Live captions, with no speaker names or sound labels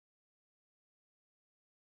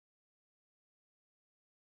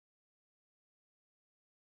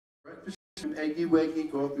Eggy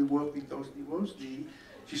weggy, coffee whoopie, toasty woasty.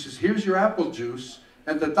 She says, here's your apple juice,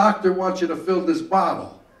 and the doctor wants you to fill this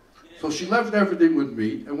bottle. So she left everything with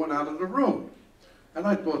me and went out of the room. And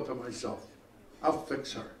I thought to myself, I'll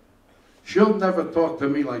fix her. She'll never talk to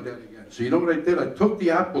me like that again. So you know what I did? I took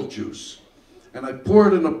the apple juice and I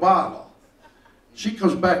poured it in a bottle. She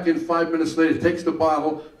comes back in 5 minutes later, takes the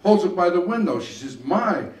bottle, holds it by the window. She says,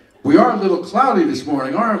 my, we are a little cloudy this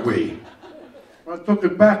morning, aren't we? I took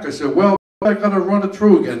it back. I said, well, I gotta run it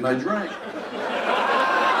through again. And I drank.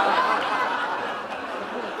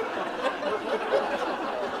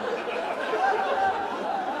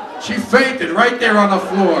 She fainted right there on the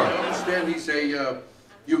floor. I understand he's a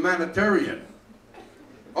humanitarian.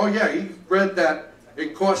 Oh yeah, he read that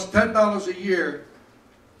it costs $10 a year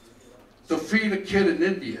to feed a kid in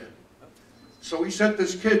India. So he sent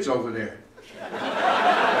his kids over there.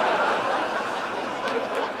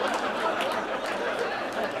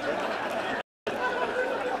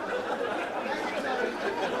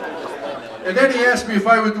 And then he asked me if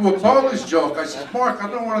I would do a Polish joke. I said, Mark, I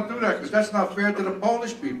don't want to do that because that's not fair to the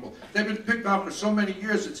Polish people. They've been picked on for so many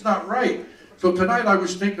years, it's not right. So tonight I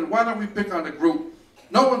was thinking, why don't we pick on a group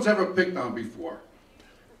no one's ever picked on before?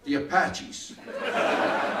 The Apaches.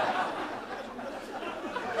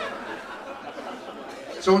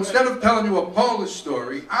 So instead of telling you a Polish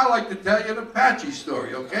story, I like to tell you an Apache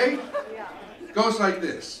story, okay? Yeah. It goes like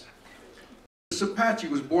this. This Apache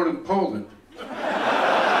was born in Poland.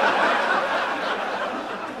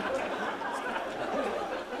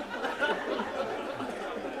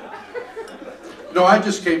 No, I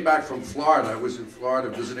just came back from Florida. I was in Florida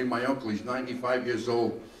visiting my uncle. He's 95 years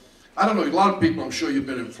old. I don't know, a lot of people, I'm sure you've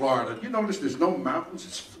been in Florida. You notice there's no mountains,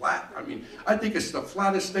 it's flat. I mean, I think it's the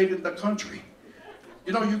flattest state in the country.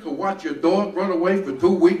 You know, you can watch your dog run away for 2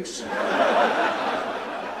 weeks.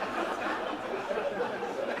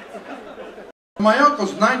 My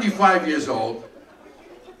uncle's 95 years old.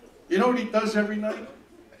 You know what he does every night?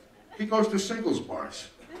 He goes to singles bars.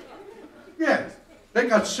 Yeah. They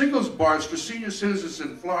got singles bars for senior citizens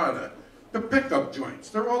in Florida. The pickup joints,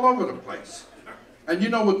 they're all over the place. And you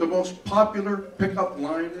know what the most popular pickup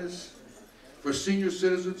line is for senior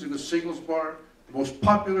citizens in a singles bar? The most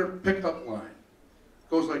popular pickup line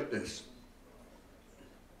goes like this.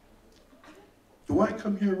 Do I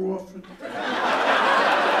come here often?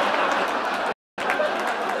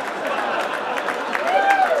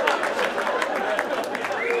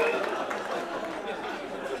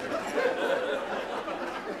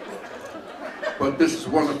 But this is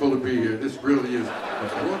wonderful to be here. This really is.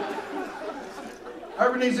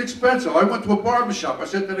 Everything's expensive. I went to a barbershop. I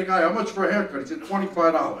said to the guy, how much for a haircut? He said,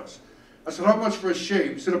 $25. I said, how much for a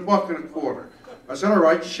shave? He said, $1.25. I said, all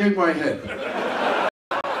right, shave my head.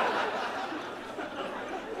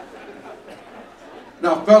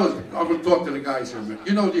 Now, fellas, I'm going to talk to the guys here a minute.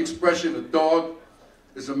 You know the expression, a dog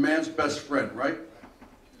is a man's best friend, right?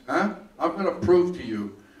 Huh? I'm going to prove to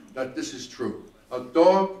you that this is true. A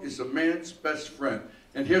dog is a man's best friend.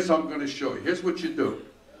 And here's how I'm going to show you. Here's what you do.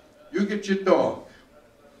 You get your dog.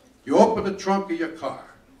 You open the trunk of your car.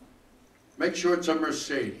 Make sure it's a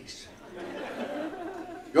Mercedes.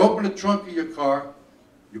 You open the trunk of your car.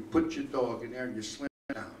 You put your dog in there and you slam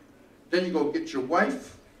it down. Then you go get your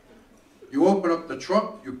wife. You open up the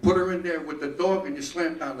trunk. You put her in there with the dog and you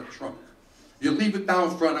slam down the trunk. You leave it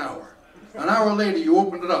down for an hour. An hour later, you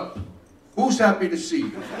open it up. Who's happy to see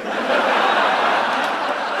you?